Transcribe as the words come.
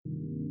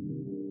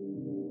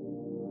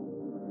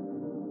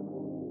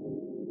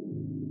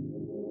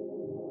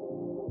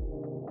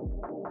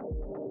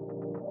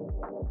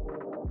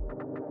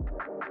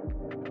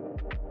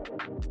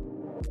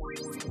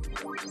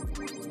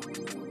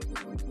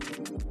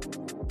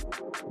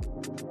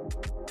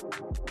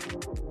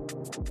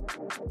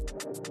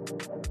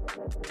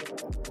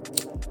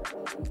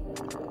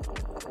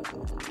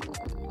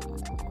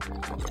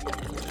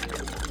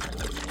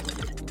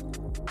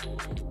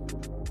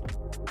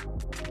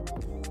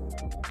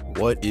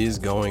What is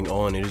going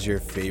on? It is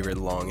your favorite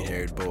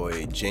long-haired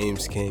boy,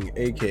 James King,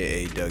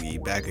 aka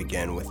Dougie, back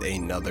again with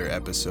another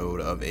episode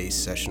of A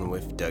Session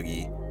with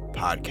Dougie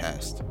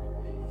podcast.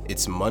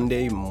 It's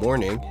Monday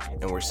morning,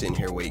 and we're sitting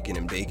here waking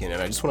and baking,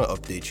 and I just want to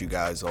update you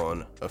guys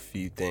on a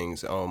few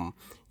things.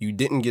 You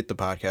didn't get the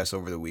podcast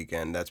over the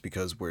weekend. That's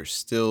because we're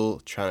still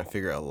trying to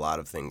figure a lot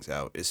of things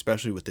out,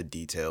 especially with the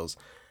details.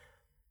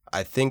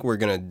 I think we're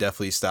going to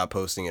definitely stop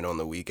posting it on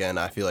the weekend.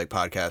 I feel like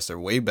podcasts are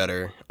way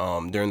better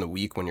during the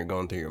week when you're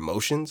going through your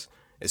emotions,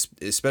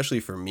 especially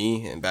for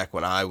me. And back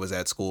when I was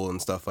at school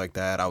and stuff like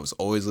that, I was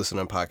always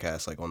listening to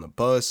podcasts like on the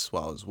bus,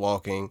 while I was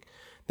walking,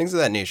 things of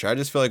that nature. I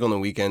just feel like on the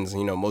weekends,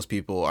 most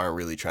people aren't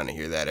really trying to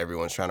hear that.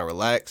 Everyone's trying to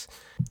relax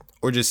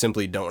or just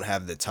simply don't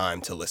have the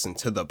time to listen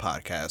to the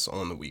podcast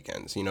on the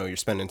weekends. You're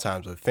spending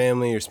time with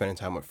family, you're spending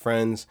time with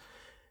friends.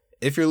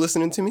 If you're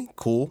listening to me,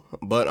 cool,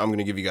 but I'm going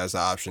to give you guys the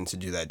option to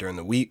do that during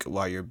the week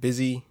while you're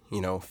busy,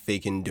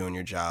 faking doing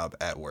your job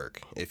at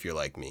work, if you're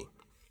like me.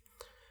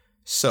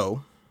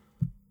 So,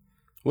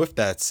 with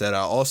that said, I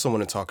also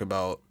want to talk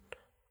about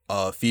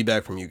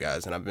feedback from you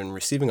guys, and I've been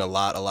receiving a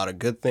lot of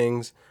good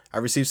things. I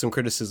received some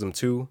criticism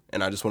too,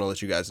 and I just want to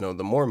let you guys know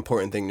the more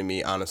important thing to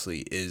me,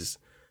 honestly, is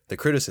the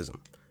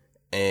criticism.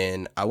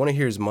 And I want to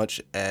hear as much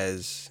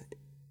as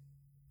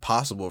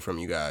possible from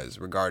you guys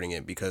regarding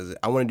it, because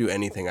I want to do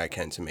anything I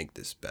can to make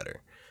this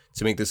better,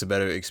 to make this a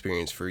better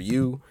experience for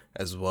you,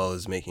 as well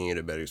as making it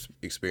a better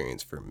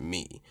experience for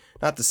me.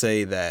 Not to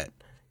say that,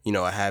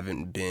 I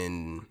haven't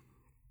been,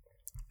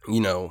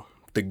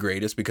 the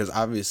greatest, because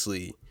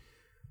obviously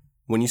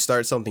when you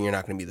start something, you're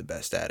not going to be the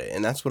best at it.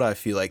 And that's what I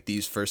feel like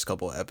these first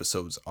couple of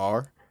episodes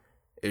are.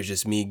 It's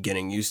just me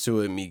getting used to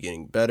it, me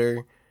getting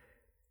better.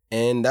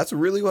 And that's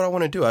really what I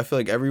want to do. I feel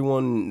like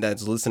everyone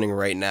that's listening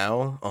right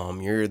now,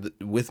 you're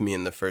with me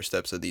in the first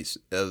steps of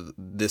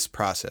this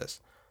process.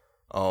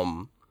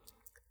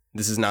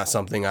 This is not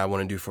something I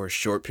want to do for a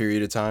short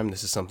period of time.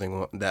 This is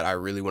something that I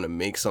really want to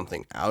make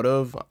something out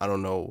of. I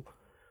don't know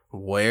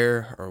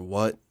where or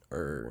what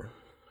or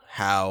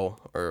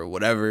how or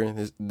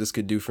whatever this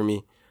could do for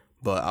me,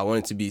 but I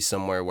want it to be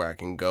somewhere where I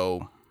can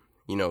go,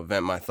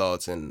 vent my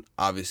thoughts, and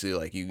obviously,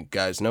 like you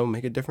guys know,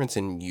 make a difference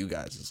in you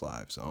guys'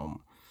 lives.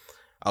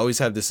 I always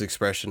have this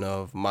expression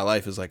of my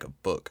life is like a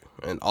book,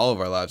 and all of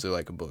our lives are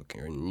like a book.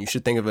 And you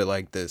should think of it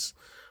like this.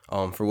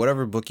 For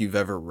whatever book you've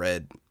ever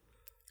read,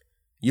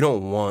 you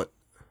don't want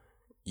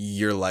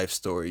your life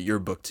story, your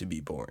book, to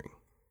be boring,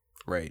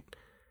 right?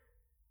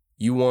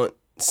 You want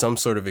some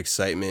sort of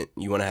excitement.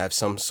 You want to have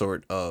some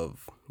sort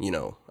of, I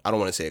don't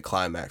want to say a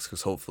climax,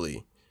 because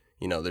hopefully,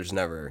 there's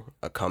never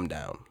a come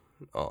down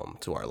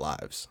to our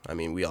lives. I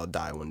mean, we all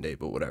die one day,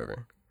 but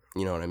whatever.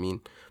 You know what I mean?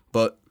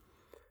 But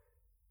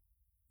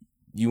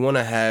you want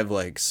to have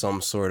like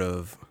some sort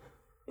of,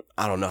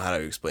 I don't know how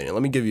to explain it.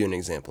 Let me give you an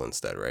example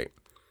instead, right?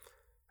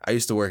 I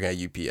used to work at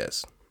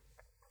UPS,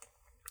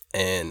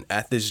 and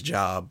at this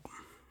job,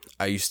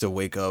 I used to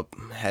wake up,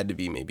 had to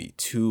be maybe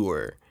 2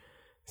 or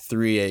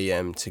 3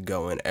 a.m. to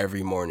go in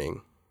every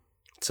morning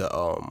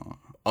to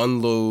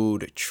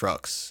unload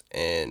trucks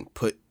and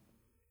put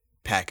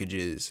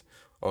packages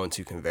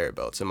onto conveyor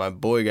belts. And my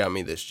boy got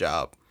me this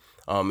job.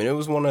 And it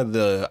was one of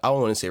the, I don't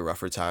want to say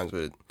rougher times,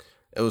 but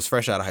it was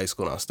fresh out of high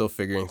school and I was still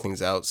figuring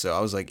things out. So I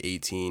was like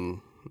 18,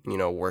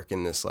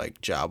 working this like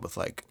job with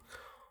like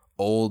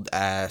old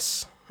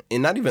ass,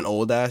 and not even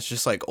old ass,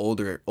 just like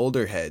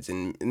older heads.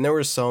 And there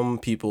were some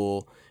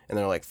people in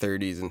their like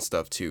 30s and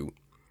stuff too,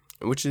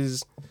 which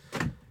is,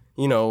 I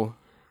don't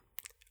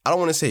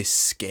want to say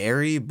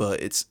scary,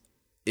 but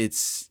it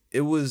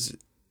was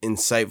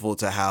insightful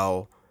to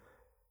how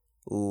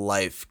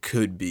life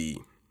could be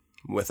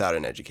without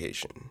an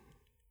education.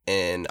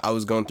 And I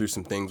was going through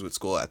some things with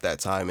school at that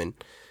time, and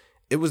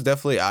it was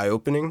definitely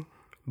eye-opening.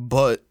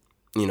 But,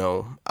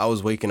 I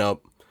was waking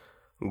up,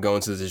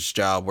 going to this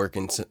job,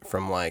 working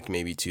from like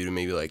maybe 2 to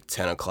maybe like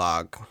 10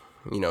 o'clock,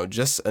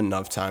 just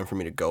enough time for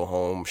me to go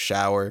home,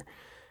 shower,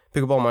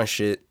 pick up all my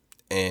shit,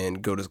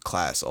 and go to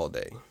class all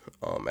day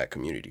at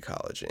community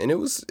college. And it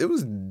was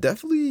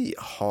definitely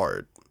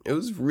hard. It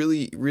was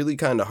really, really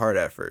kind of hard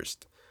at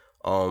first.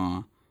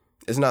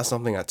 It's not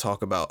something I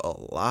talk about a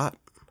lot,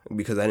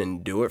 because I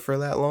didn't do it for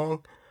that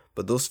long,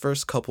 but those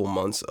first couple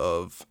months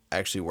of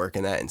actually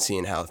working that and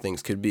seeing how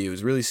things could be, it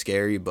was really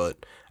scary,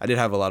 but I did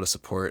have a lot of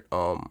support.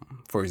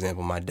 For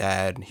example, my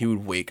dad, he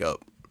would wake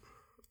up,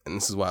 and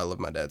this is why I love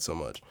my dad so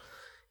much.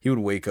 He would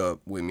wake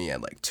up with me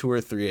at like 2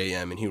 or 3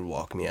 a.m. and he would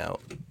walk me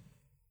out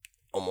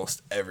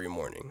almost every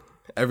morning.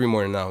 Every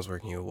morning I was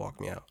working, he would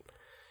walk me out.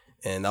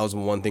 And that was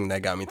one thing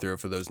that got me through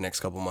for those next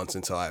couple months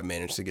until I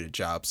managed to get a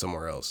job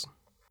somewhere else.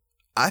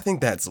 I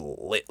think that's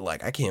lit.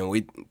 Like, I can't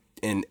wait.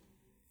 And,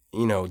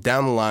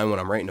 down the line when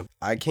I'm writing,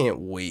 I can't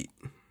wait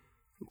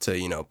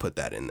to, put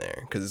that in there,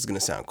 because it's going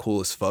to sound cool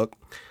as fuck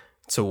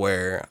to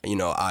where,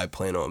 I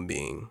plan on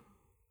being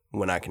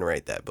when I can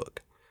write that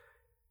book.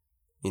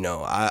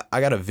 I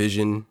got a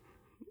vision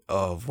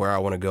of where I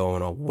want to go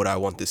and what I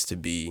want this to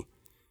be.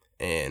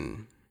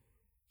 And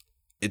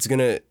it's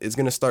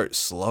gonna start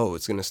slow.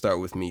 It's gonna start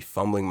with me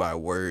fumbling my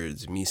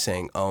words, me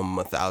saying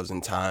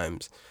 1,000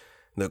 times,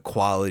 the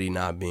quality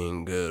not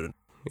being good.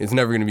 It's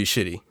never gonna be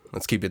shitty.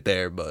 Let's keep it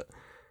there, but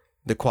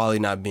the quality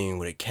not being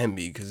what it can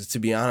be. Because to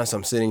be honest,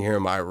 I'm sitting here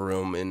in my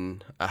room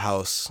in a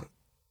house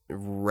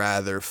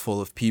rather full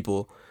of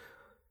people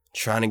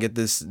trying to get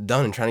this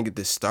done and trying to get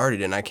this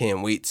started, and I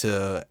can't wait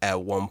to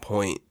at one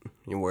point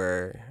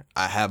where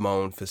I have my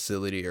own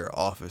facility or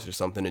office or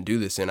something to do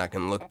this in. I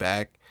can look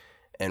back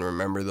and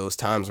remember those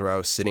times where I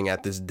was sitting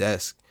at this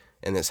desk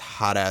in this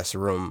hot ass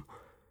room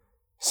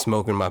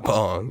smoking my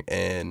bong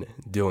and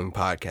doing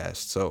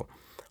podcasts. So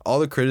all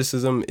the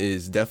criticism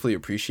is definitely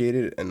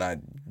appreciated, and I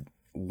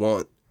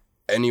want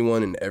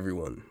anyone and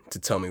everyone to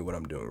tell me what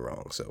I'm doing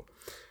wrong. So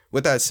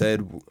with that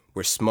said,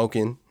 we're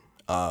smoking,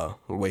 we're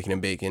waking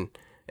and baking,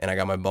 and I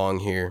got my bong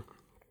here,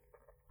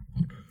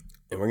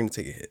 and we're gonna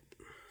take a hit.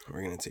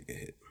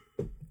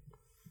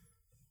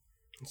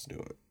 Let's do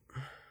it.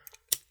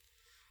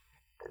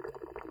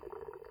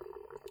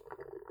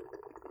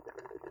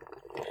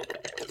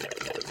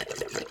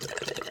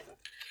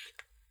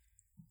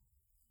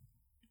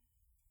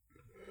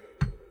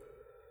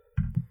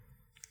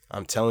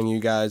 I'm telling you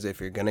guys,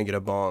 if you're gonna get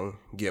a bong,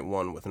 get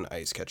one with an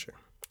ice catcher.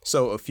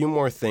 So a few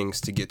more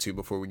things to get to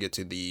before we get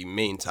to the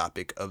main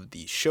topic of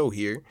the show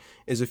here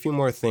is a few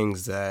more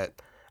things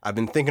that I've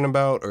been thinking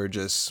about, or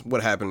just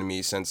what happened to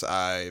me since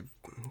the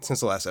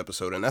last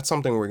episode. And that's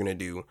something we're gonna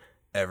do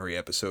every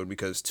episode,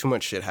 because too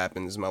much shit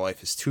happens. My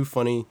life is too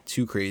funny,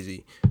 too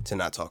crazy to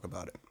not talk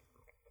about it.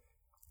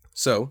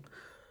 So,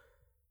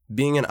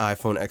 being an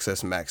iPhone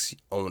XS Max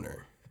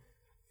owner,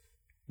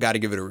 gotta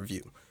give it a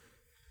review.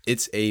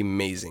 It's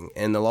amazing.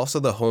 And the loss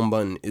of the home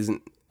button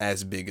isn't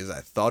as big as I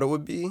thought it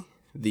would be.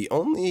 The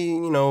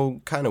only,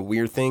 kind of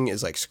weird thing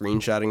is like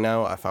screenshotting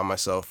now. I found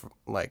myself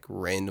like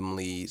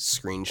randomly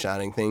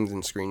screenshotting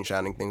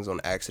things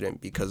on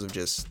accident because of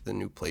just the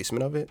new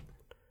placement of it.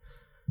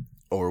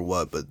 Or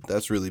what, but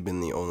that's really been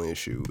the only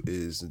issue,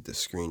 is the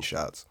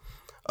screenshots.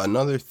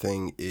 Another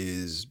thing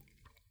is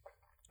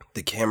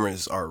the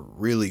cameras are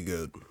really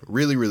good.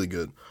 Really, really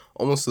good.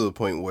 Almost to the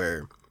point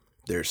where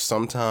there's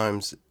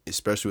sometimes,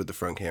 especially with the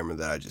front camera,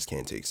 that I just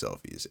can't take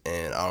selfies.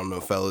 And I don't know,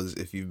 fellas,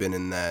 if you've been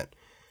in that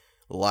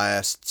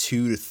last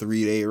 2 to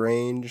 3 day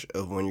range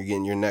of when you're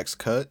getting your next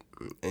cut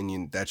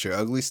and that's your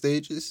ugly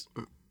stages.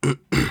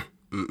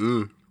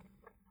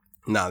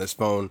 Nah, this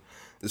phone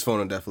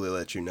will definitely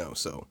let you know.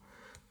 So,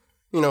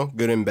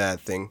 good and bad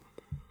thing.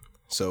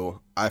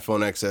 So iPhone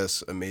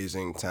XS,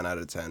 amazing, 10 out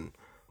of 10.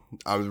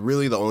 I'm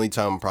really, the only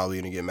time I'm probably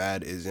going to get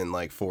mad is in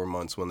like 4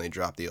 months when they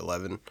drop the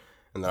 11,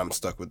 and then I'm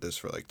stuck with this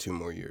for like 2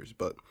 more years.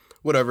 But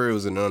whatever, it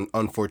was an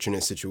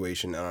unfortunate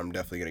situation, and I'm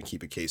definitely going to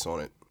keep a case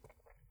on it,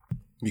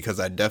 because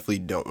I definitely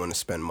don't want to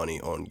spend money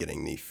on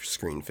getting the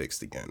screen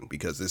fixed again,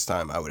 because this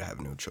time I would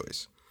have no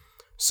choice.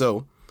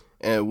 So,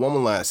 and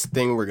one last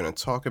thing we're going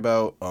to talk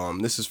about,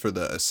 this is for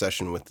the A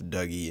Session with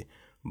Dougie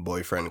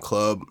Boyfriend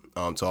Club,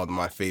 to all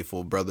my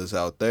faithful brothers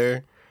out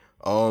there.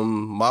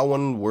 My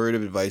one word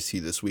of advice to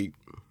you this week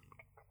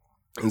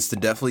is to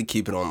definitely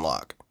keep it on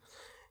lock.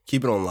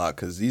 Keep it on lock,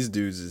 because these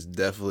dudes is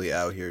definitely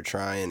out here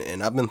trying,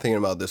 and I've been thinking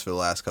about this for the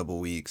last couple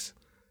weeks,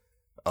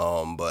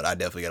 but I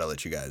definitely gotta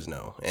let you guys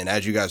know. And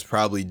as you guys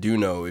probably do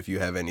know, if you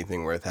have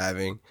anything worth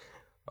having,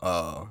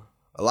 a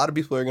lot of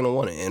people are gonna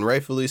want it, and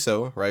rightfully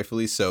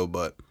so,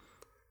 but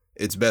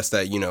it's best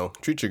that,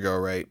 treat your girl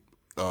right,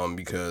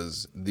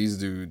 because these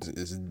dudes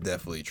is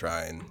definitely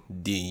trying.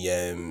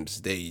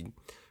 DMs,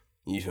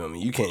 you feel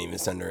me, you can't even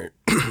send her,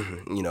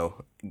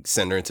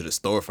 send her into the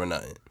store for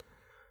nothing.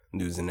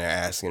 Dudes in there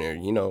asking her,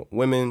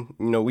 women,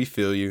 we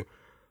feel you.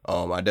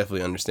 I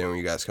definitely understand where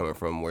you guys coming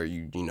from, where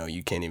you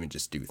can't even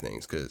just do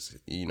things because,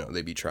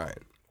 they be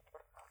trying.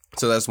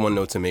 So that's one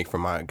note to make for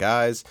my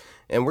guys.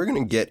 And we're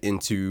going to get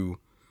into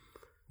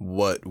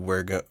what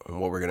we're going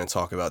to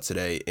talk about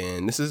today.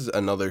 And this is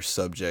another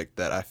subject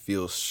that I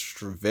feel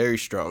very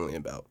strongly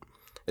about,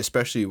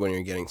 especially when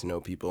you're getting to know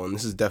people. And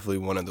this is definitely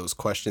one of those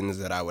questions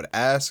that I would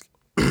ask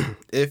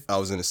if I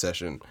was in a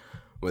session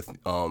with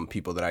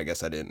people that I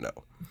guess I didn't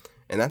know.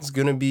 And that's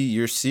going to be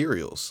your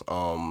cereals.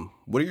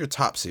 What are your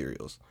top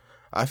cereals?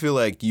 I feel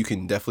like you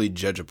can definitely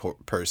judge a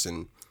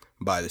person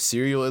by the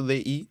cereal they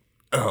eat,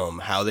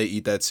 how they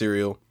eat that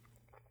cereal,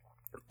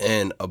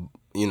 and,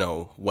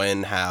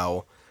 when,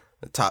 how,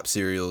 the top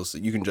cereals.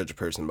 You can judge a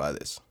person by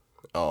this.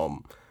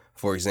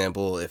 For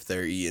example, if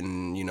they're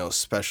eating,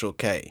 Special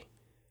K,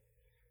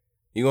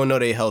 you're going to know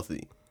they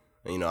healthy.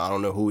 I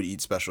don't know who would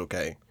eat Special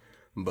K,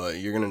 but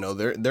you're going to know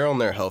they're on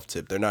their health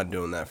tip. They're not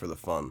doing that for the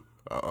fun.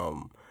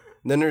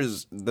 Then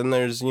there's the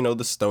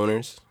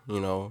stoners,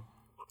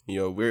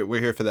 we're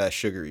here for that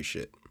sugary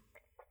shit.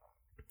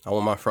 I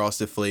want my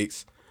Frosted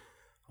Flakes.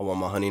 I want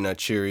my Honey Nut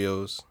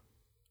Cheerios.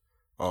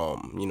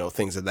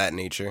 Things of that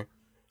nature.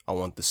 I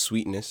want the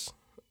sweetness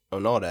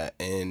and all that.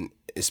 And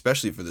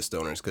especially for the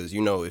stoners, because,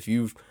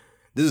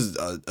 this is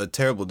a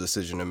terrible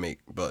decision to make,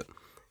 but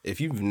if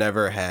you've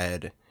never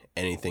had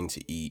anything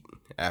to eat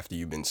after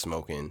you've been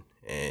smoking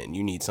and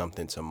you need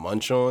something to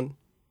munch on,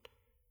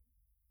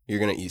 you're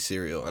going to eat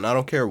cereal. And I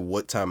don't care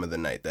what time of the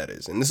night that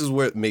is. And this is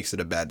where it makes it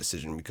a bad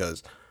decision,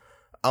 because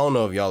I don't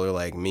know if y'all are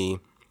like me.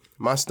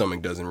 My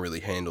stomach doesn't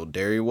really handle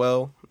dairy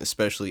well,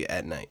 especially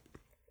at night.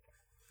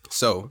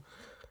 So,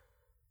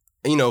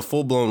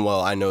 full blown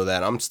well, I know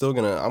that I'm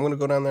going to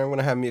go down there. I'm going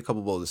to have me a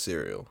couple bowls of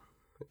cereal.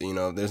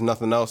 If there's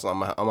nothing else, I'm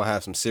going to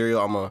have some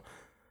cereal. I'm going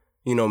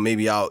to,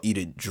 maybe I'll eat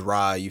it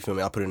dry. You feel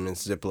me? I'll put it in a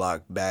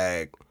Ziploc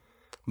bag.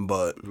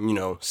 But,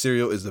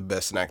 cereal is the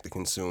best snack to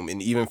consume.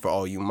 And even for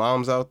all you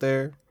moms out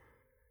there,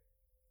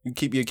 you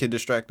keep your kid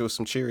distracted with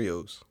some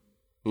Cheerios.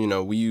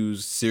 We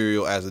use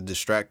cereal as a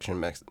distraction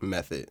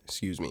method.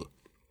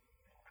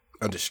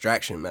 A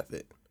distraction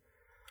method.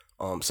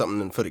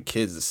 Something for the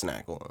kids to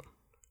snack on.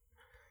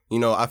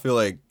 I feel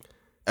like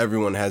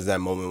everyone has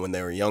that moment when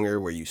they were younger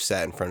where you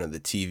sat in front of the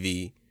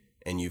TV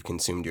and you've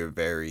consumed your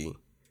very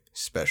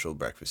special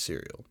breakfast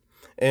cereal.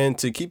 And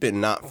to keep it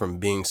not from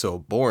being so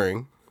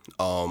boring,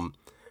 I'm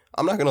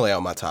not going to lay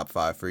out my top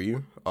 5 for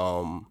you.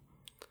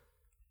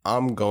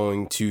 I'm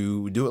going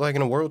to do it like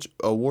an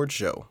award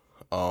show.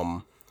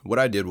 What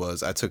I did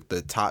was I took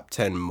the top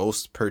 10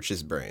 most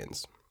purchased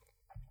brands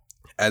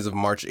as of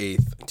March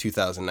 8th,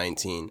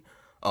 2019.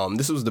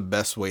 This was the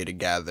best way to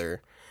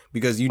gather,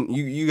 because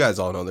you guys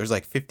all know there's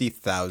like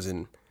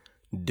 50,000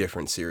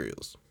 different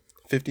cereals.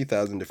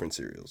 50,000 different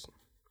cereals.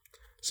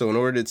 So in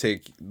order to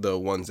take the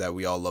ones that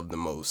we all love the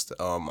most,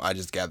 I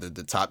just gathered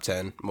the top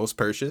 10 most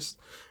purchased,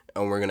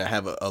 and we're going to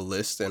have a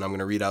list, and I'm going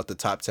to read out the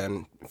top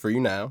 10 for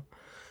you now.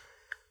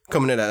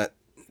 Coming in at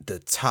the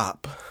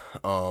top,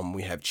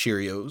 we have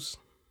Cheerios,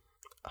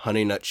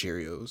 Honey Nut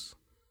Cheerios,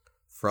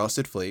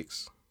 Frosted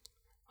Flakes,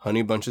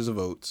 Honey Bunches of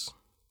Oats,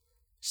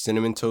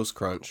 Cinnamon Toast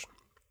Crunch,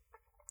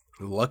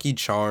 Lucky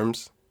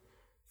Charms,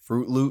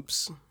 Fruit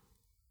Loops,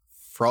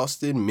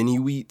 Frosted Mini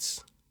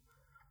Wheats,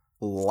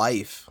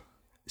 Life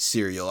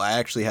cereal. I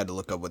actually had to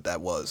look up what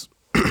that was.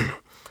 I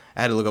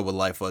had to look up what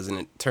Life was, and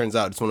it turns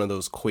out it's one of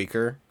those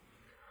Quaker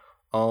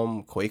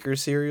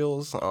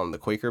cereals, the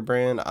Quaker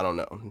brand. I don't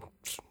know.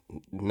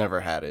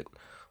 Never had it.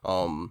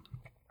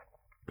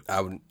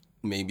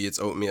 Maybe it's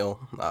oatmeal.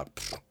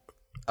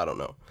 I don't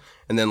know.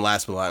 And then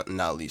last but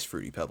not least,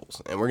 Fruity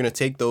Pebbles. And we're going to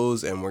take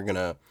those and we're going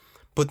to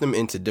put them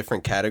into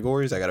different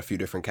categories. I got a few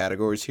different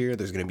categories here.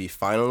 There's going to be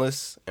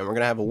finalists, and we're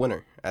going to have a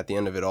winner at the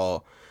end of it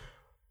all.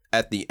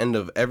 At the end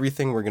of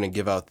everything, we're going to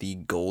give out the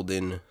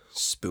golden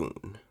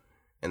spoon.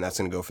 And that's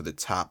going to go for the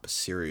top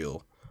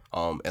cereal,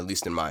 at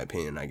least in my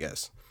opinion, I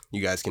guess.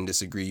 You guys can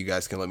disagree. You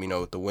guys can let me know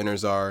what the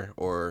winners are,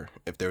 or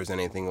if there was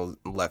anything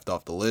left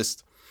off the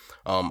list.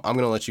 I'm going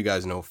to let you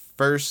guys know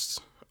first,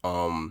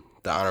 the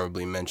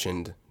honorably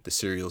mentioned, the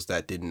cereals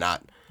that did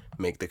not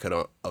make the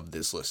cut of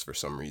this list for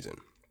some reason.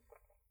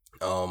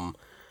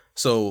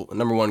 So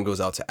number 1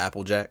 goes out to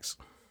Apple Jacks.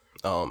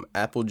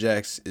 Apple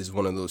Jacks is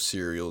one of those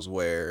cereals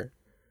where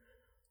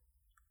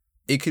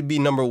it could be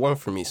number 1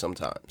 for me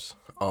sometimes.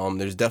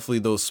 There's definitely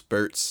those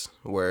spurts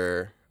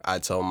where I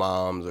tell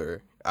moms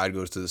or I'd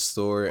go to the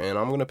store and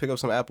I'm going to pick up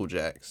some Apple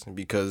Jacks,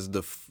 because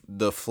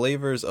the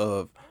flavors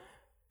of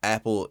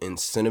apple and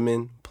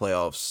cinnamon play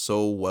off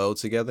so well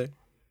together,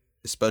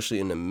 especially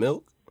in the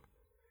milk.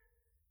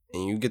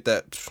 And you get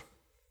that,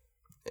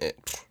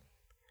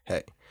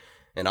 hey.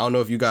 And I don't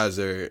know if you guys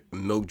are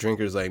milk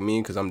drinkers like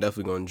me, because I'm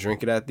definitely going to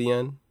drink it at the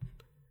end.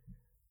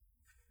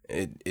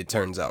 It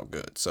turns out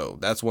good. So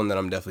that's one that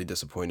I'm definitely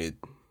disappointed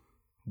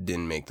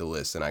didn't make the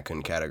list, and I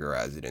couldn't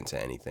categorize it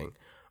into anything.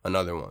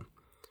 Another one,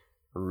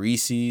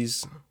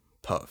 Reese's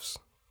Puffs.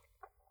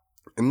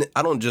 And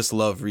I don't just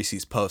love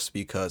Reese's Puffs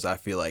because I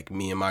feel like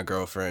me and my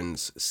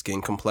girlfriend's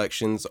skin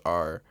complexions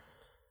are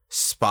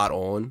spot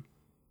on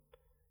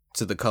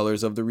to the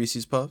colors of the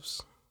Reese's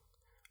Puffs.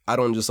 I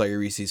don't just like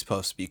Reese's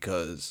Puffs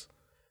because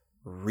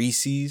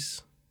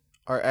Reese's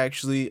are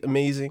actually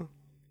amazing.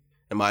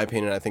 In my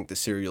opinion, I think the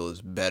cereal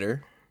is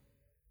better.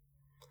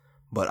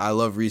 But I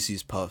love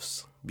Reese's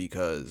Puffs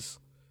because,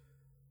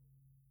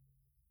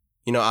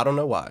 I don't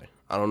know why.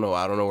 I don't know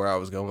where I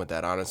was going with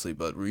that, honestly.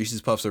 But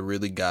Reese's Puffs are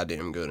really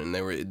goddamn good. And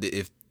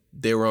if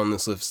they were on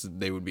this list,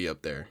 they would be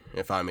up there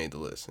if I made the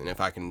list. And if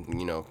I can,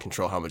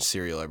 control how much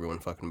cereal everyone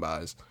fucking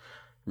buys,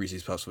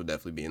 Reese's Puffs would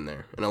definitely be in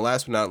there. And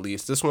last but not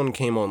least, this one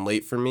came on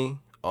late for me.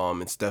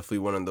 It's definitely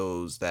one of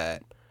those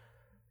that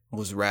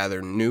was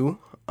rather new.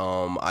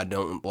 I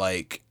don't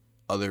like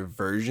other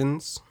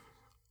versions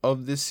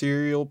of this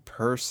cereal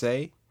per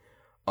se.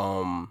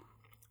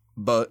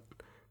 But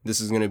this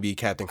is going to be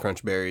Captain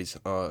Crunch Berries.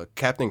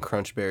 Captain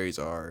Crunch Berries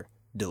are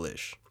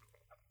delish.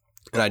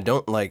 And I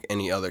don't like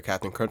any other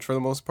Captain Crunch for the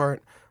most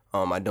part.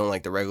 I don't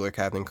like the regular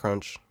Captain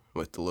Crunch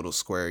with the little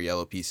square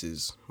yellow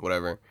pieces,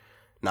 whatever.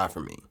 Not for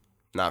me.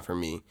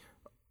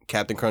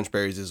 Captain Crunch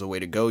Berries is a way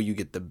to go. You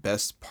get the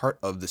best part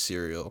of the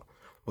cereal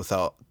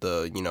without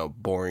the,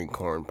 boring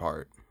corn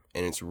part.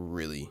 And it's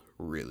really,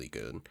 really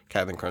good.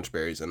 Captain Crunch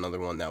Berries, another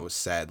one that was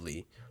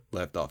sadly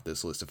left off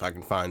this list. If I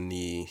can find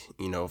the,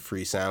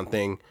 free sound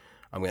thing,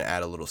 I'm going to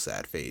add a little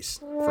sad face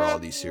for all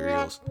these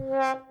cereals.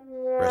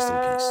 Rest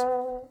in peace.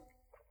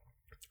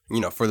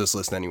 For this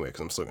list anyway,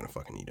 because I'm still going to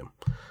fucking eat them.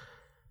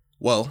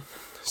 Well,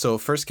 so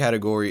first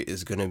category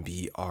is going to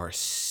be our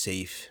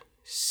safe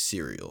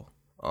cereal.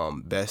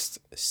 Best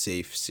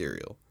safe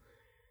cereal.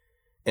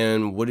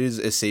 And what is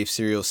a safe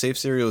cereal? Safe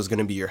cereal is going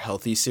to be your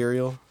healthy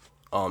cereal.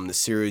 The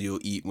cereal you'll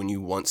eat when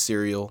you want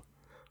cereal.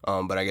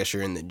 But I guess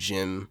you're in the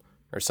gym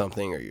or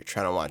something, or you're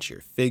trying to watch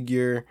your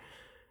figure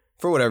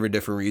for whatever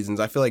different reasons.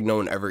 I feel like no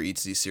one ever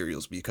eats these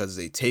cereals because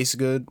they taste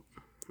good.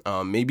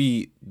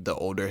 Maybe the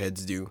older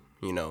heads do,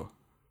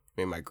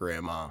 maybe my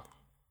grandma,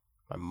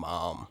 my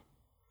mom,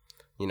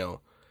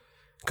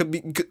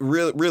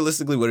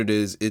 realistically what it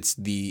is. It's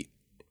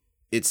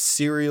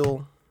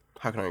cereal.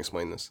 How can I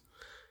explain this?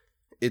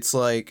 It's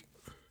like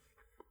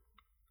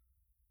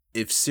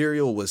if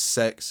cereal was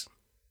sex,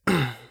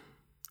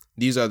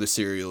 these are the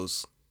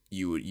cereals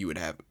you would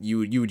have. You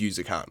would use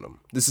a condom.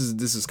 This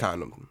is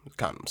condom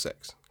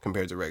sex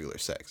compared to regular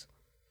sex.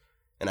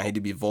 And I hate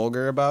to be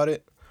vulgar about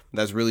it.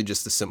 That's really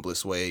just the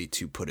simplest way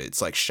to put it.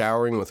 It's like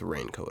showering with a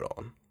raincoat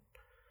on.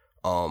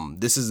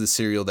 This is the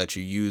cereal that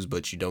you use,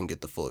 but you don't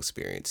get the full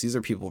experience. These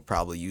are people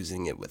probably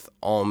using it with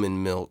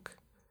almond milk,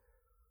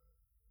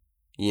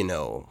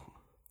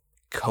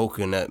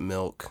 coconut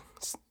milk,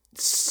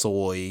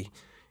 soy,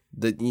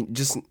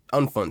 just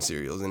unfun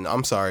cereals. And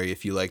I'm sorry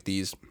if you like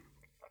these,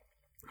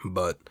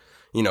 but,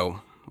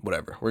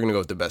 whatever. We're going to go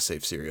with the best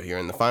safe cereal here.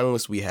 And the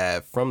finalists we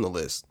have from the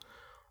list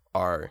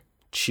are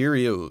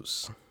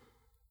Cheerios,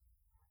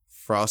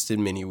 Frosted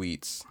Mini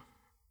Wheats,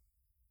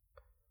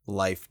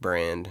 Life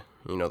Brand,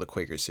 the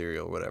Quaker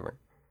cereal, whatever.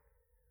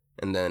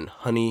 And then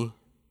Honey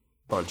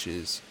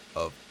Bunches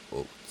of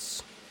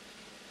Oats.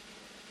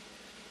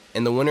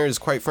 And the winner is,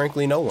 quite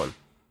frankly, no one.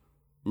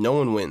 No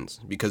one wins,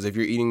 because if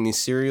you're eating these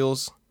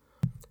cereals,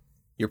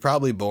 you're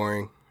probably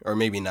boring, or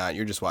maybe not.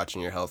 You're just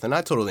watching your health, and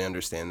I totally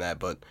understand that.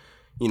 But,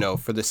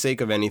 for the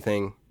sake of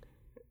anything,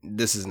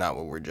 this is not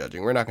what we're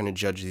judging. We're not going to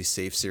judge these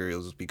safe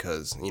cereals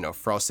because,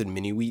 Frosted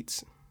Mini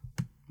Wheats.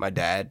 My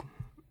dad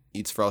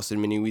eats Frosted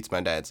Mini Wheats.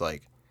 My dad's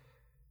like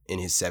in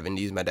his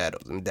 70s. My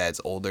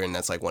dad's older, and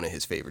that's like one of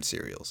his favorite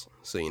cereals.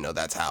 So,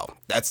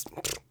 that's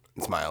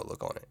my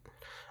outlook on it.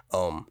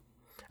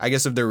 I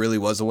guess if there really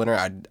was a winner,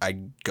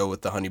 I'd go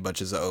with the Honey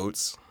Bunches of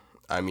Oats.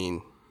 I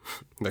mean,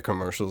 the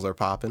commercials are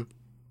popping.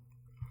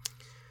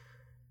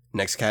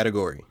 Next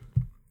category.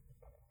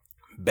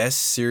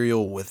 Best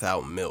cereal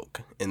without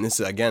milk. And this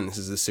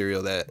is a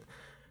cereal that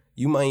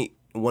you might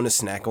want to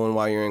snack on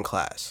while you're in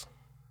class.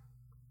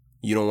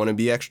 You don't want to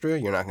be extra.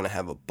 You're not going to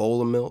have a bowl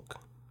of milk.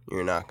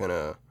 You're not going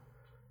to,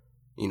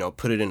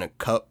 put it in a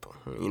cup.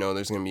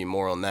 There's going to be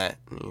more on that.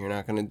 You're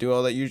not going to do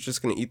all that. You're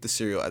just going to eat the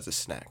cereal as a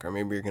snack. Or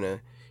maybe you're going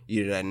to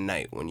eat it at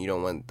night when you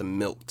don't want the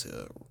milk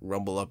to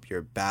rumble up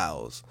your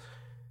bowels.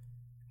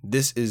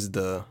 This is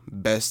the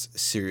best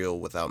cereal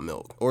without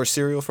milk. Or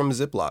cereal from a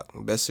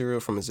Ziploc. Best cereal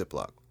from a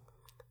Ziploc.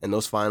 And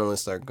those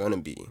finalists are going to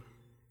be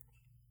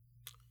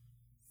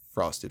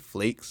Frosted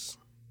Flakes,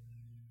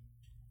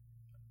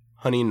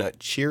 Honey Nut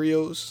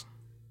Cheerios,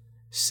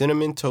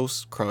 Cinnamon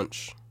Toast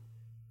Crunch,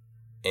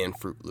 and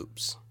Fruit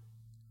Loops.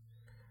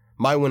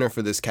 My winner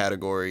for this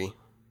category,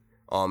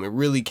 it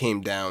really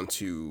came down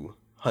to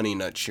Honey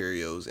Nut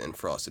Cheerios and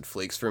Frosted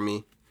Flakes for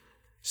me.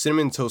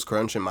 Cinnamon Toast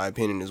Crunch, in my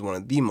opinion, is one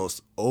of the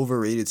most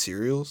overrated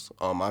cereals.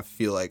 I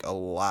feel like a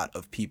lot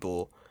of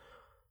people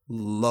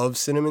love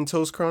Cinnamon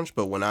Toast Crunch,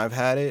 but when I've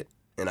had it,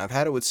 and I've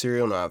had it with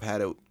cereal, and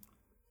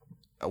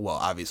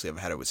obviously I've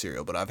had it with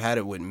cereal, but I've had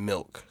it with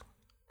milk,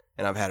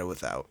 and I've had it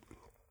without.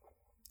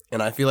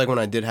 And I feel like when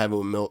I did have it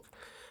with milk,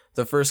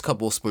 the first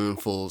couple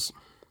spoonfuls,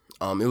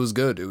 it was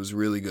good. It was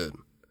really good.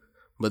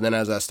 But then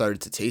as I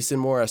started to taste it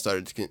more, I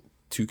started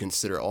to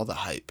consider all the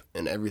hype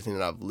and everything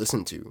that I've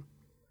listened to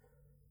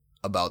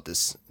about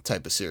this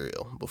type of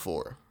cereal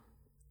before.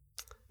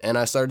 And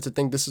I started to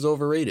think this is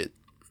overrated.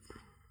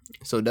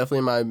 So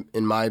definitely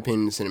in my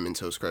opinion, Cinnamon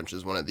Toast Crunch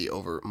is one of the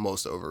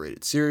most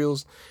overrated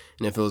cereals.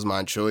 And if it was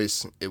my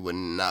choice, it would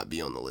not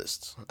be on the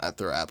list. I'd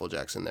throw Apple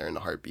Jacks in there in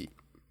a heartbeat.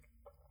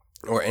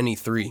 Or any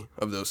three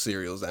of those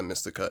cereals that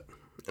missed the cut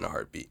in a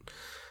heartbeat.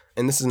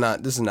 And this is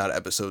not an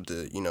episode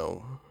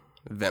to,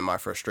 vent my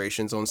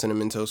frustrations on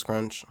Cinnamon Toast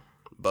Crunch,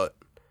 but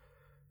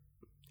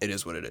it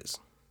is what it is.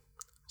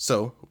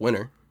 So,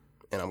 winner,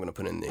 and I'm going to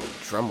put in the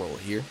drum roll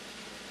here,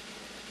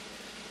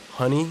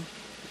 Honey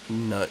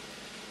Nut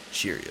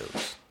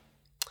Cheerios.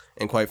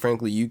 And quite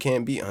frankly, you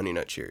can't beat Honey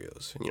Nut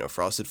Cheerios.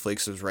 Frosted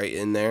Flakes is right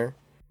in there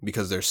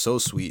because they're so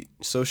sweet,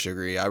 so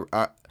sugary. And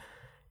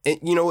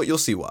you know what? You'll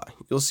see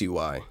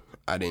why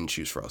I didn't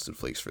choose Frosted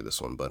Flakes for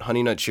this one. But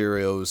Honey Nut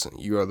Cheerios,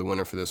 you are the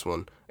winner for this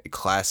one. A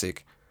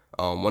classic.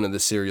 One of the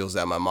cereals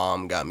that my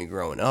mom got me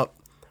growing up.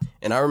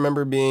 And I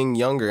remember being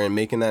younger and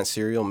making that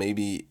cereal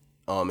maybe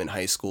in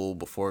high school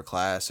before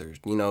class, or,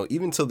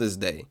 even till this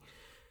day,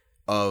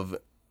 of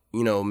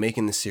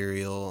making the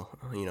cereal,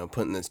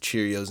 putting the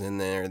Cheerios in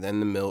there, then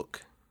the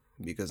milk,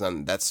 because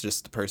that's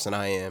just the person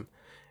I am.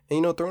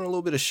 And, throwing a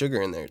little bit of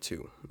sugar in there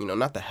too.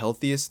 Not the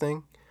healthiest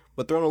thing,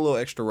 but throwing a little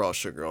extra raw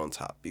sugar on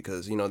top,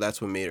 because,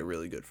 that's what made it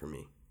really good for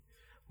me,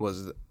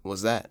 was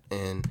that.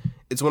 And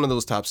it's one of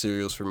those top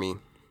cereals for me,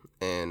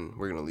 and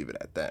we're going to leave it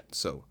at that.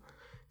 So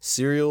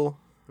Cereal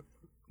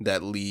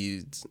that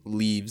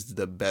leaves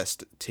the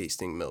best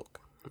tasting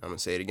milk. I'm going to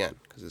say it again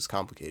because it's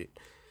complicated.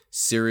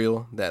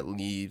 Cereal that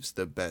leaves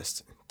the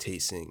best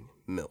tasting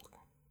milk.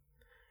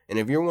 And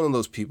if you're one of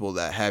those people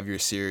that have your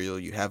cereal,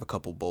 you have a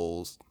couple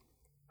bowls,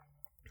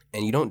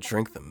 and you don't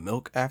drink the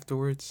milk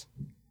afterwards,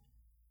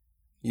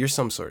 you're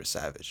some sort of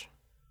savage.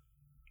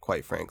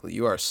 Quite frankly,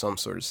 you are some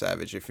sort of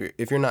savage.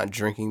 If you're not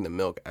drinking the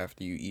milk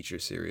after you eat your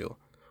cereal,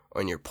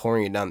 and you're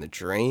pouring it down the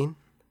drain,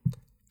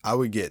 I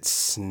would get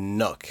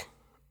snuck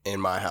in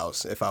my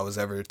house if I was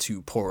ever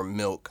to pour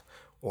milk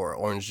or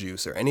orange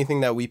juice or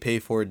anything that we pay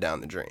for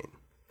down the drain.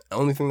 The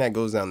only thing that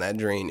goes down that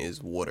drain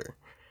is water.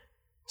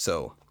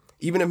 So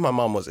even if my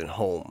mom wasn't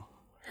home,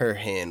 her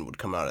hand would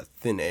come out of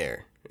thin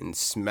air and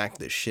smack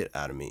the shit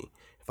out of me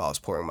if I was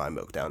pouring my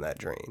milk down that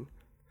drain.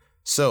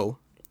 So,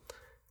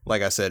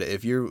 like I said,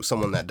 if you're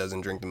someone that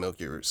doesn't drink the milk,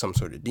 you're some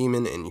sort of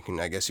demon,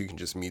 and I guess you can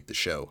just mute the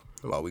show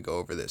while we go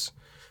over this.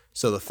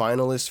 So the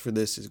finalist for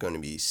this is going to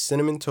be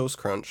Cinnamon Toast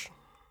Crunch,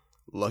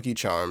 Lucky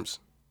Charms,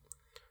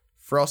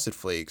 Frosted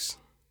Flakes,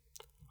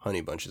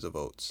 Honey Bunches of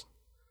Oats.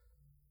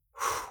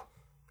 Whew.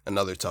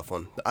 Another tough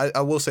one.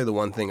 I will say the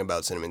one thing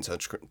about Cinnamon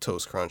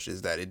Toast Crunch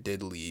is that it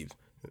did leave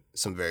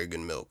some very good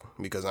milk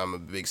because I'm a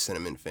big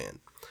cinnamon fan.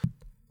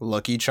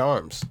 Lucky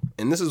Charms.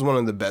 And this is one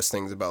of the best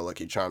things about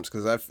Lucky Charms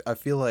because I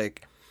feel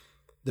like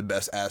the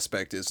best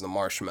aspect is the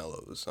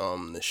marshmallows,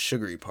 the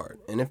sugary part.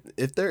 And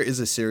if there is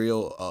a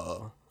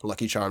cereal,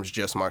 Lucky Charms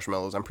just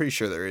marshmallows, I'm pretty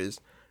sure there is.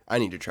 I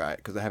need to try it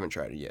because I haven't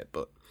tried it yet.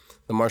 But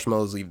the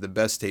marshmallows leave the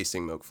best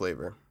tasting milk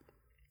flavor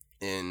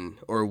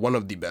or one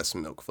of the best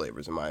milk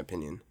flavors in my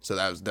opinion. So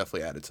that was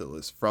definitely added to the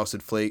list.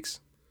 Frosted Flakes.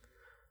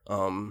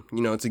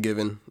 It's a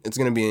given. It's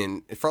going to be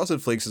in...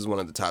 Frosted Flakes is one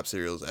of the top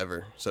cereals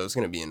ever. So it's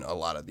going to be in a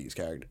lot of these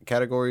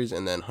categories.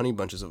 And then Honey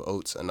Bunches of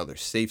Oats, another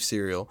safe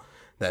cereal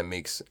that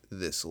makes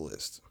this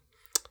list.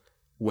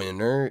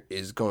 Winner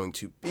is going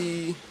to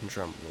be,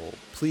 drum roll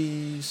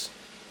please,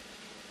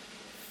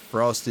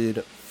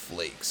 Frosted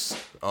Flakes.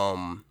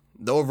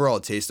 The overall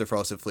taste of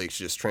Frosted Flakes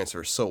just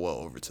transfers so well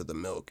over to the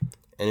milk,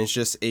 and it's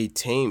just a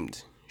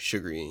tamed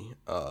sugary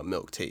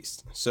milk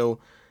taste. So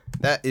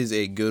that is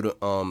a good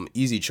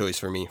easy choice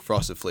for me.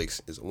 Frosted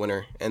Flakes is a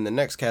winner. And the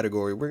next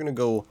category, we're gonna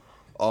go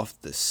off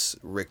this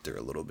Richter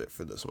a little bit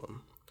for this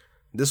one.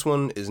 This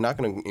one is not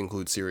gonna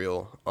include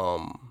cereal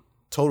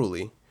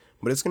totally,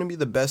 but it's going to be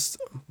the best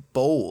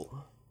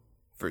bowl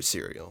for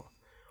cereal.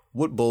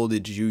 What bowl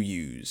did you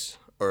use,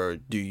 or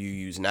do you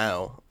use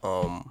now,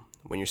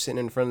 when you're sitting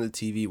in front of the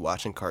TV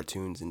watching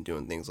cartoons and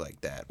doing things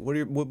like that?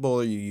 What bowl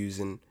are you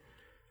using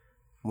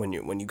when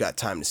you got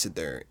time to sit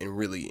there and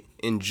really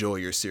enjoy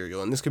your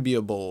cereal? And this could be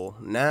a bowl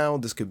now,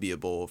 this could be a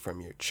bowl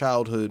from your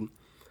childhood,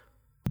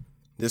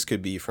 this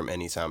could be from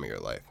any time of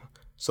your life.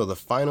 So the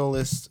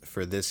finalists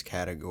for this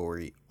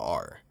category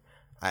are...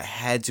 I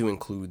had to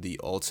include the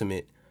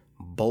ultimate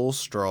bowl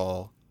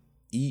straw,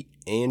 eat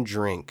and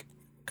drink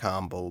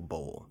combo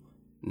bowl.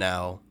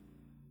 Now,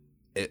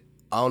 I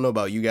don't know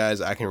about you guys.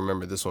 I can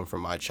remember this one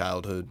from my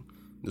childhood.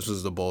 This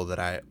was the bowl that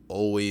I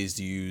always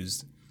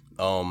used,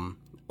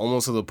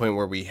 almost to the point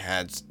where we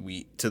had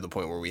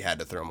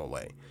to throw them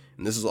away.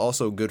 And this is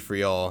also good for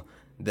y'all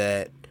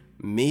that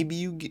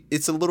maybe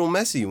it's a little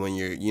messy when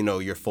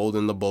you're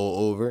folding the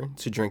bowl over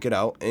to drink it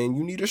out and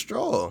you need a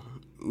straw.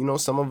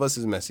 Some of us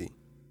is messy.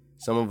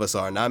 Some of us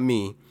are, not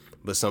me,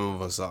 but some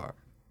of us are.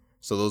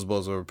 So those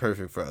bowls were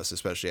perfect for us,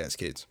 especially as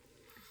kids.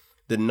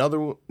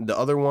 The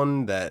other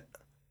one that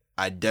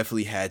I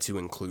definitely had to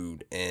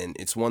include, and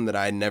it's one that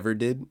I never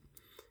did,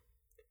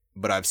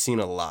 but I've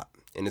seen a lot,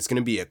 and it's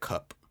going to be a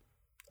cup.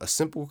 A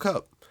simple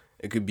cup.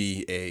 It could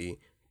be a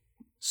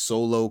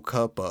solo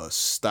cup, a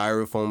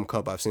styrofoam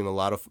cup. I've seen a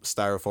lot of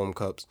styrofoam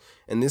cups,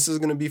 and this is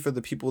going to be for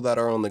the people that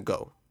are on the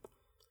go.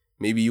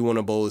 Maybe you want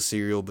a bowl of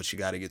cereal, but you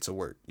got to get to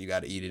work. You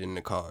got to eat it in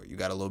the car. You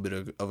got a little bit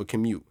of a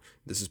commute.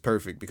 This is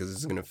perfect because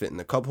it's going to fit in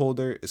the cup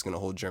holder. It's going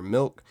to hold your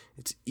milk.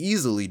 It's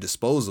easily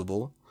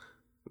disposable.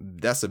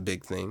 That's a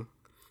big thing.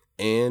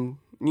 And,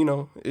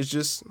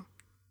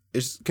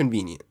 it's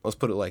convenient. Let's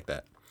put it like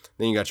that.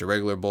 Then you got your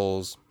regular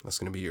bowls. That's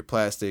going to be your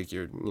plastic,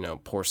 your,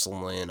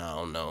 porcelain, I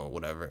don't know,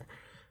 whatever.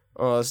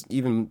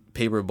 Even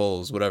paper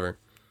bowls, whatever.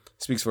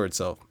 Speaks for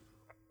itself.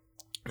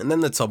 And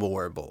then the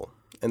Tupperware bowl.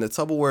 And the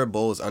Tupperware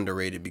bowl is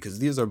underrated because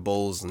these are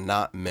bowls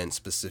not meant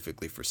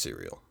specifically for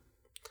cereal.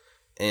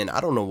 And I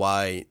don't know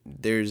why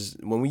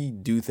when we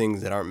do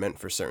things that aren't meant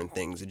for certain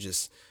things, it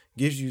just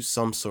gives you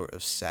some sort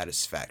of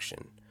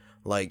satisfaction.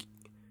 Like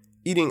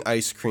eating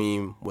ice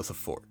cream with a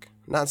fork.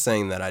 Not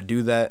saying that I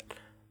do that,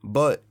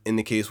 but in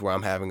the case where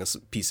I'm having a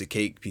piece of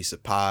cake, piece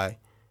of pie,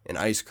 and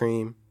ice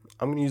cream,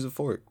 I'm going to use a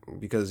fork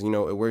because,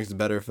 it works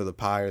better for the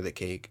pie or the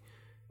cake.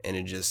 And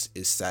it just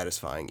is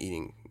satisfying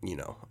eating,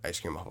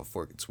 ice cream off a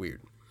fork. It's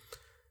weird.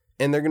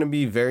 And they're going to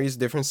be various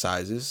different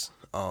sizes.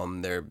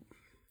 They're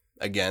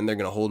going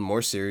to hold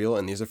more cereal.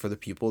 And these are for the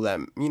people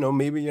that,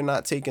 maybe you're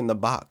not taking the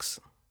box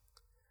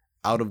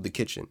out of the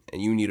kitchen.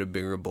 And you need a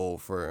bigger bowl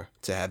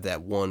to have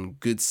that one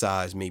good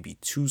size, maybe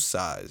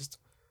two-sized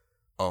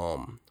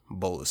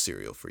bowl of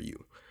cereal for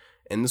you.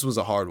 And this was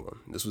a hard one.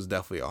 This was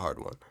definitely a hard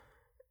one.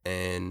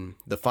 And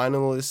the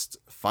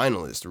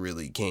finalist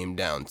really came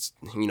down,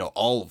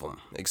 all of them,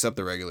 except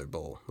the regular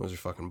bowl. Those are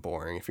fucking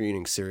boring. If you're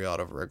eating cereal out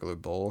of a regular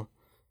bowl,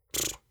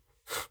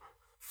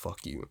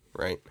 fuck you,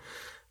 right?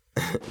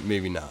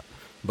 Maybe not.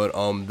 But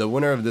the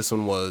winner of this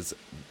one was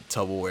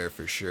Tupperware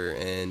for sure.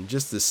 And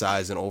just the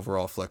size and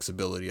overall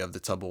flexibility of the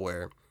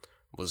Tupperware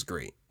was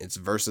great. It's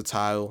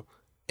versatile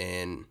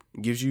and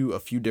gives you a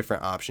few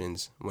different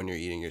options when you're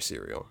eating your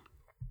cereal.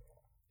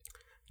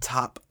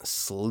 Top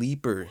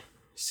sleeper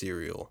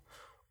cereal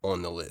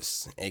on the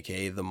list,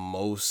 aka the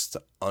most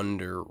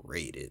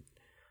underrated.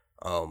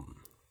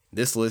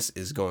 This list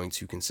is going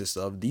to consist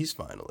of these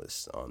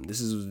finalists.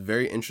 This is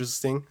very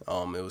interesting.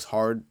 It was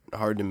hard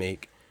to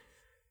make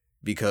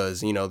because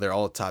they're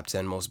all top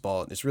 10 most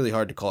bought. It's really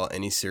hard to call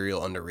any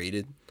cereal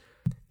underrated,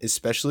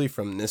 especially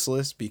from this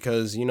list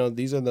because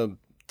these are the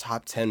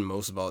top 10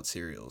 most bought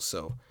cereals.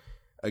 So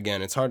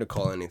again, it's hard to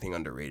call anything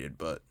underrated,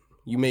 but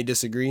you may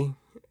disagree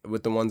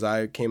with the ones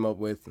I came up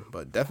with,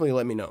 but definitely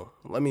let me know.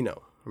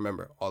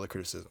 Remember, all the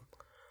criticism.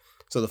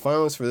 So the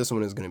finalists for this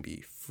one is going to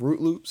be Fruit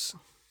Loops,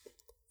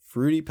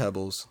 Fruity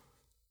Pebbles,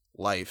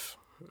 Life,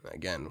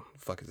 again, the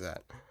fuck is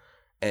that,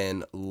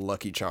 and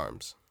Lucky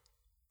Charms.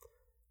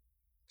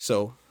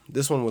 So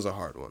this one was a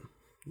hard one,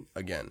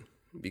 again,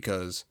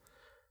 because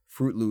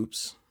Fruit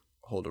Loops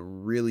hold a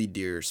really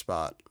dear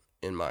spot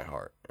in my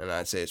heart, and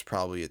I'd say it's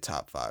probably a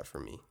top 5 for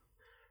me.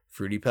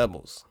 Fruity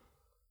Pebbles,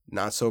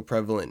 not so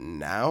prevalent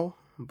now,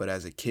 but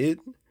as a kid,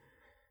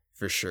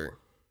 for sure.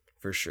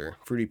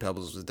 Fruity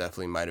Pebbles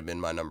might have been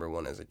my number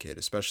one as a kid,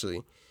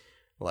 especially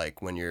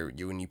like when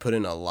when you put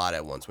in a lot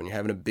at once. When you're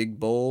having a big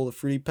bowl of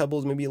Fruity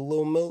Pebbles, maybe a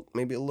little milk,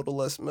 maybe a little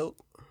less milk.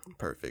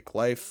 Perfect.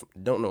 Life,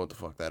 don't know what the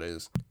fuck that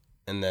is.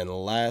 And then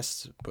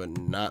last but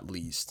not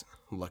least,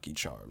 Lucky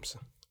Charms.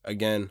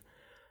 Again,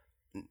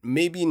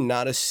 maybe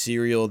not a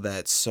cereal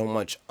that's so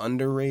much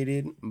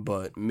underrated,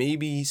 but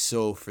maybe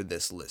so for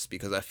this list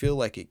because I feel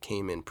like it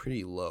came in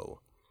pretty low.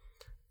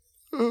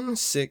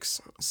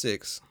 6.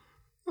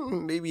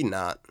 Maybe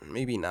not.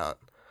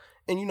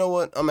 And you know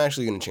what? I'm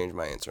actually going to change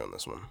my answer on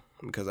this one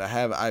because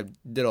I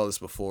did all this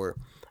before.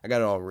 I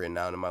got it all written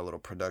out in my little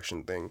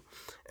production thing.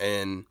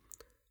 And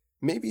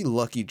maybe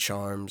Lucky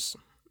Charms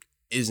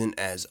isn't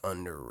as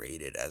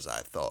underrated as I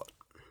thought.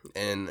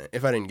 And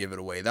if I didn't give it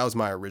away, that was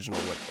my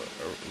original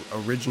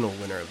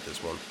winner of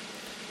this one.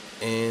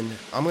 And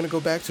I'm going to go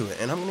back to it,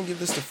 and I'm going to give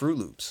this to Fruit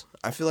Loops.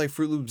 I feel like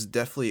Fruit Loops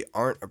definitely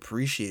aren't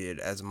appreciated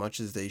as much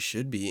as they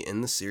should be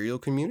in the cereal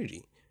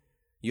community.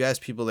 You ask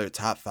people their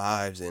top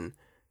 5s, and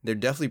they're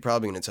definitely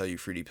probably going to tell you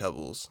Fruity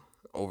Pebbles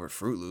over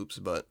Fruit Loops,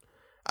 but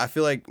I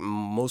feel like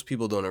most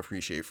people don't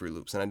appreciate Fruit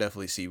Loops, and I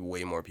definitely see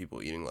way more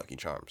people eating Lucky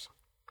Charms.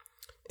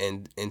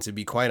 And to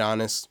be quite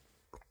honest,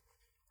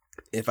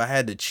 if I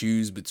had to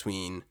choose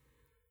between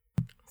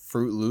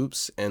Fruit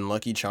Loops and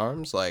Lucky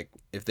Charms, like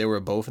if they were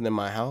both in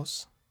my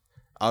house,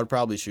 I would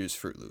probably choose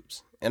Fruit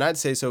Loops. And I'd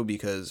say so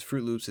because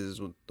Fruit Loops is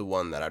the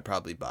one that I'd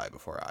probably buy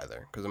before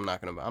either. Because I'm not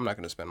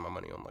gonna spend my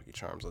money on Lucky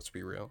Charms. Let's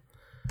be real.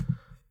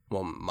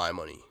 Well, my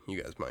money.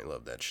 You guys might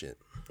love that shit.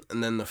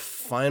 And then the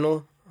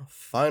final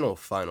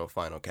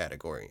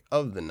category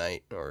of the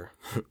night, or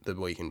the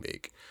wake and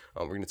bake.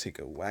 We're gonna take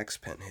a wax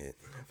pen hit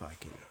if I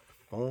can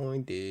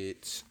find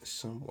it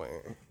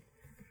somewhere.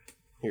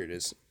 Here it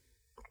is.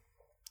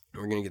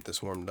 We're gonna get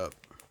this warmed up.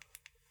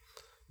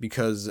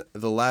 Because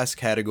the last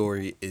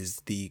category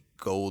is the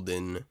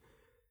golden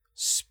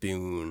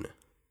spoon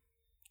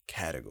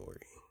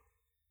category.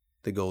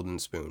 The golden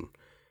spoon.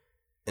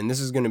 And this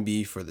is going to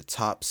be for the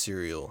top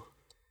cereal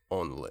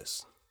on the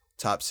list.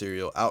 Top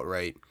cereal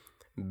outright.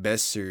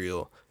 Best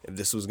cereal. If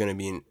this was going to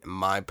be in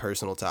my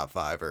personal top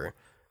 5, or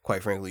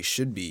quite frankly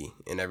should be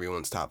in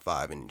everyone's top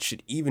 5 and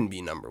should even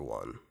be number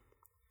 1,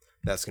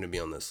 that's going to be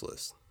on this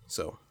list.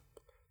 So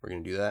we're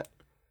going to do that.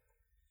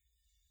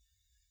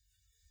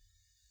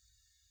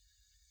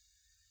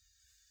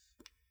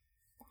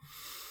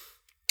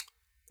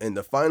 And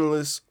the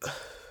finalists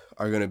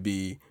are going to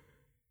be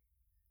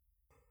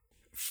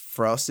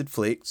Frosted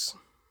Flakes,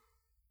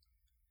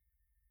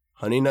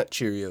 Honey Nut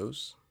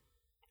Cheerios,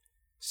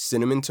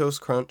 Cinnamon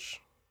Toast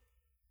Crunch,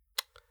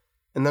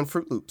 and then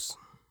Fruit Loops.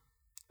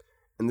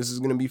 And this is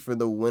going to be for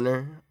the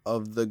winner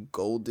of the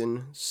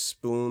Golden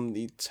Spoon,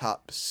 the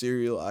top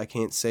cereal. I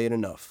can't say it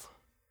enough.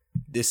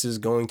 This is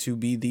going to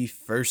be the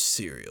first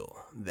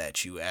cereal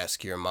that you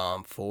ask your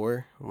mom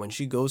for when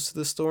she goes to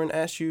the store and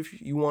asks you if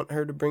you want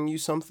her to bring you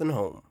something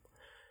home.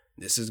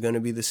 This is going to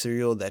be the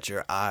cereal that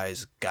your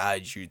eyes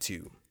guide you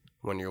to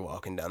when you're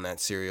walking down that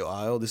cereal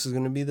aisle. This is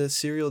going to be the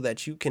cereal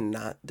that you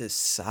cannot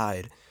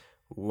decide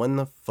when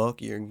the fuck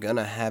you're going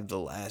to have the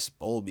last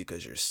bowl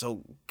because you're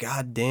so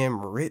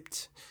goddamn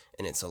ripped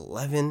and it's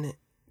 11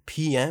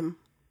 p.m.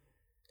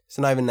 It's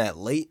not even that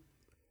late,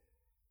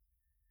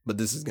 but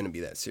this is going to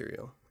be that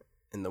cereal.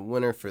 And the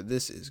winner for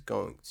this is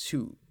going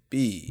to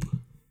be,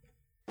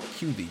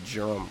 cue the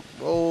drum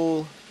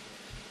roll,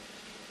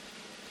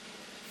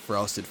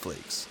 Frosted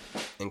Flakes.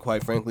 And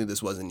quite frankly,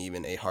 this wasn't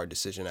even a hard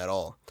decision at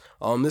all.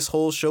 This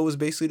whole show was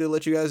basically to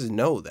let you guys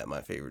know that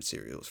my favorite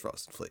cereal is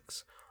Frosted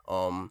Flakes.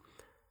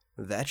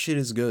 That shit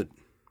is good.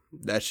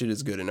 That shit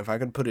is good. And if I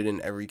could put it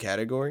in every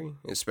category,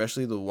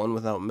 especially the one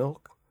without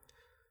milk,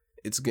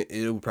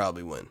 it'll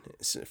probably win.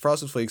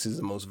 Frosted Flakes is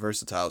the most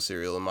versatile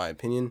cereal in my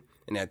opinion.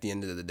 And at the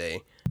end of the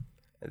day,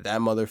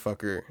 that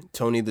motherfucker,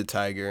 Tony the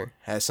Tiger,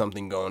 has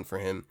something going for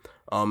him.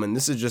 And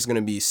this is just going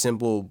to be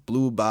simple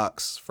blue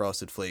box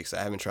Frosted Flakes.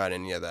 I haven't tried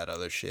any of that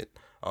other shit.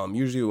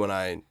 Usually when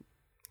I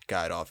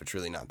got off, it's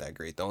really not that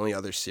great. The only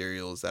other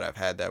cereals that I've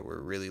had that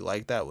were really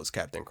like that was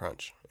Captain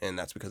Crunch. And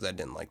that's because I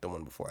didn't like the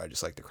one before. I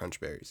just like the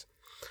Crunch Berries.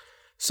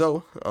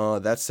 So,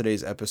 that's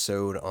today's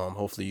episode.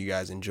 Hopefully you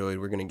guys enjoyed.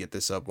 We're going to get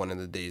this up one of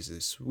the days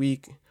this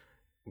week.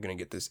 I'm going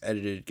to get this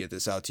edited, get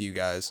this out to you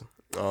guys.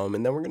 And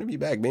then we're going to be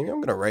back. Maybe I'm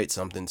going to write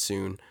something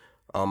soon.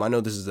 I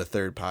know this is the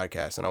third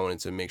podcast, and I wanted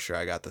to make sure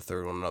I got the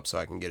third one up so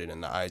I can get it in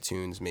the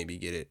iTunes, maybe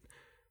get it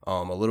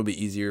a little bit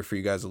easier for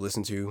you guys to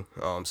listen to,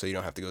 so you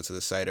don't have to go to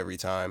the site every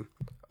time.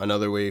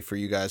 Another way for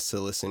you guys to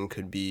listen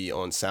could be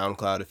on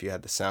SoundCloud. If you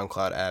have the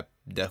SoundCloud app,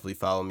 definitely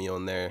follow me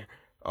on there.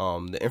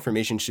 The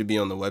information should be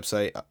on the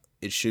website.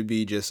 It should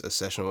be just a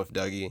session with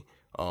Dougie.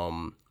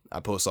 I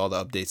post all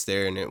the updates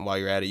there, and then while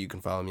you're at it, you can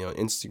follow me on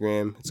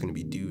Instagram. It's going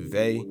to be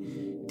Douveh,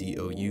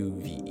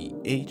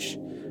 Douveh.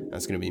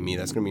 That's going to be me.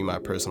 That's going to be my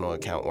personal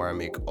account where I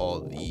make all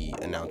the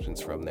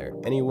announcements from there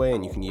anyway,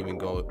 and you can even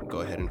go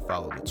ahead and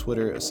follow the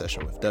Twitter, A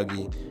Session with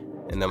Dougie,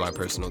 and then my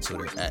personal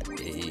Twitter at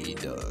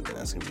ADoug, and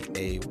that's going to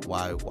be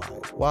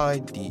AYYYDOUG.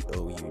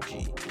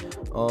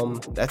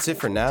 That's it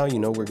for now. You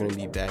know we're going to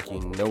be back. You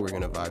know we're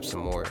going to vibe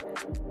some more.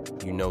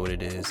 You know what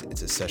it is.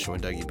 It's A Session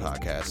with Dougie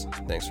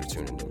podcast. Thanks for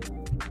tuning in.